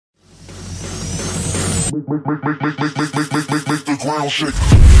Make the ground shake.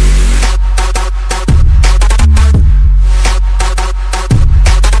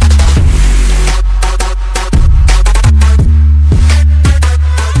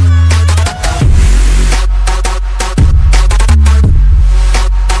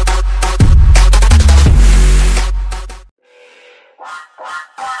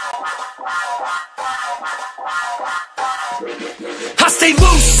 I stay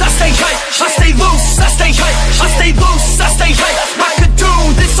loose, I stay hype, I stay loose, I stay hype, I stay loose, I stay hype. I could do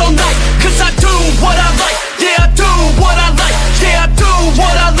this all night, cause I do what I like. Yeah, I do what I like, yeah, I do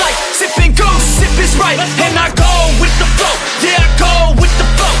what I like. Sipping goose, sip is right, and I go with the flow. Yeah, I go with the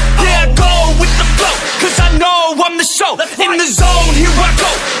flow, yeah, I go with the flow. Cause I know I'm the show. In the zone, here I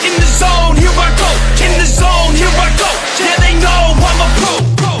go. In the zone, here I go. In the zone, here I go. Yeah, they know I'm a pro.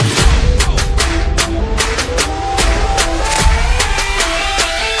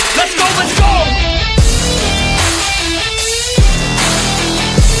 Let's go, let's go.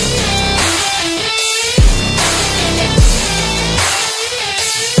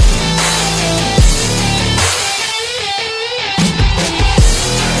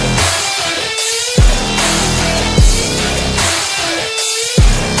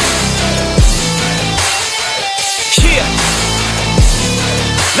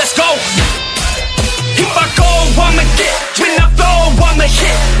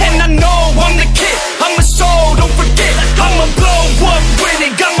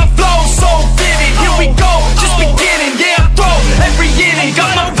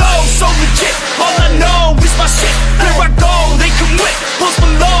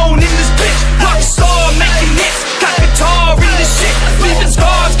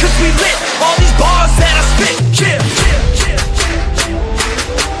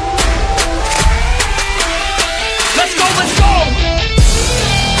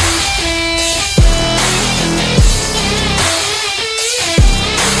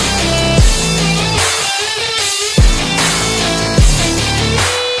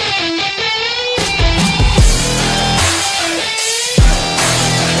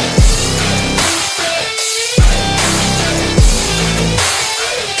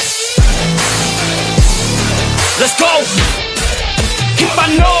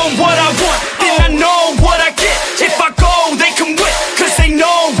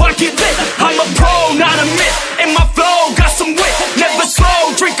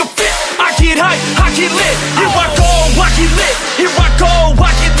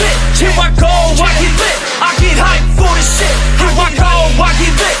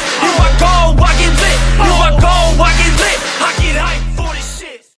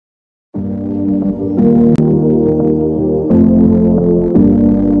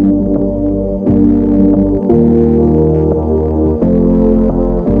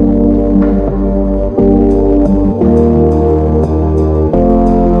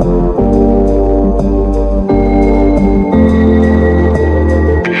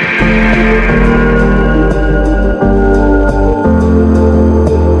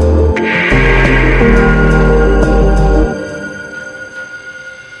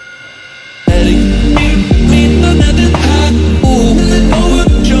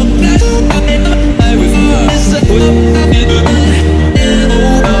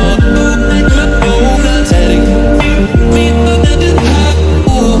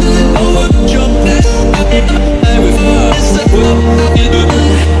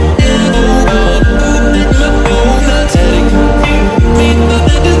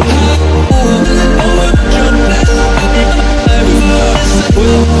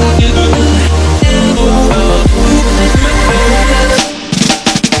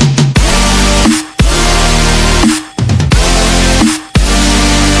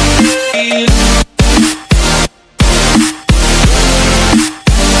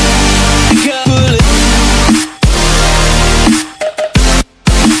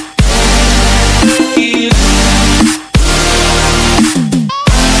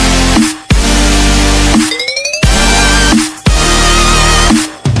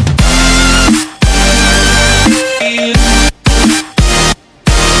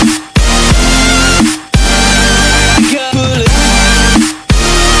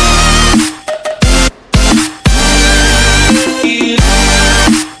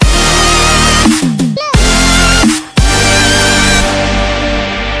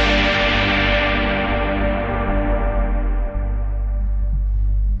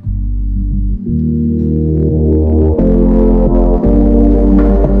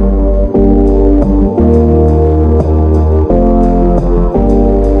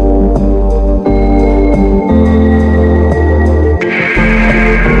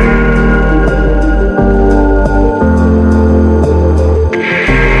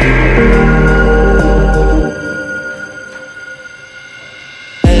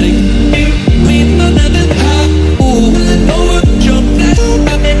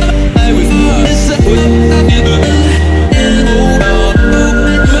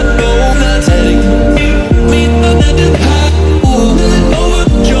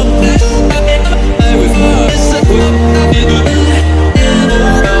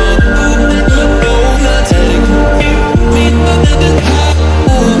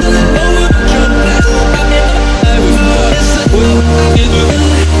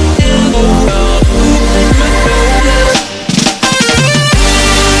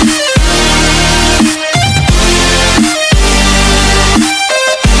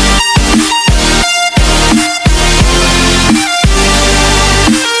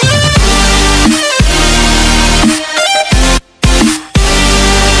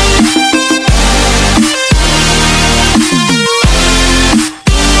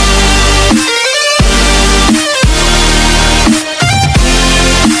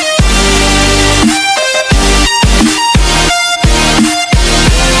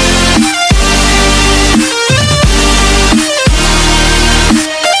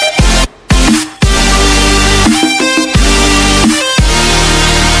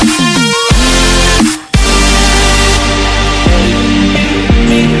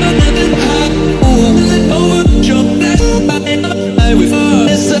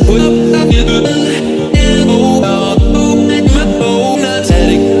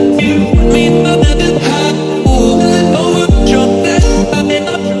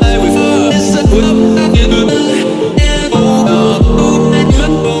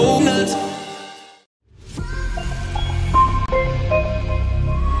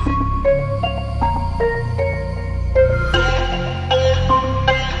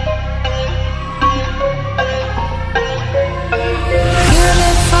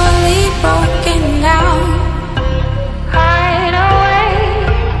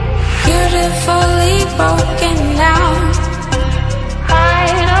 broken down.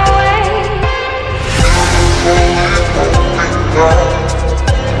 Hide away.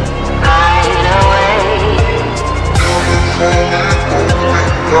 Hide away.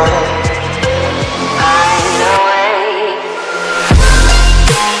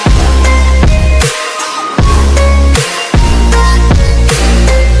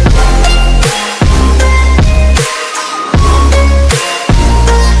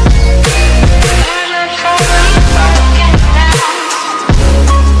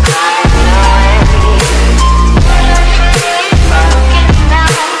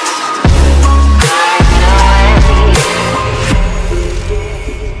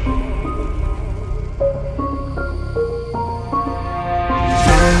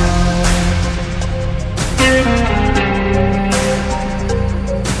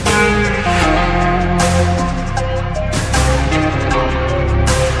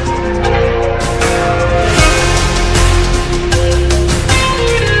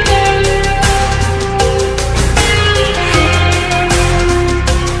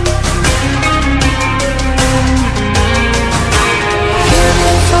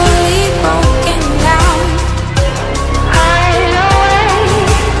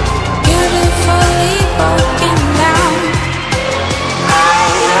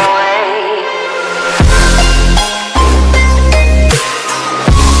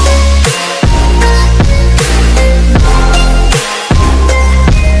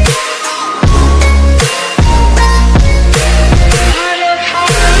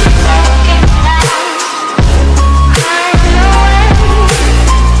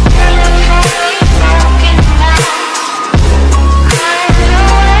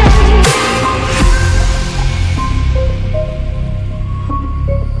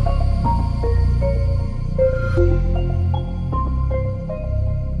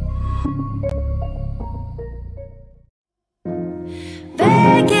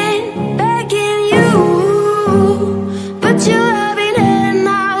 Begging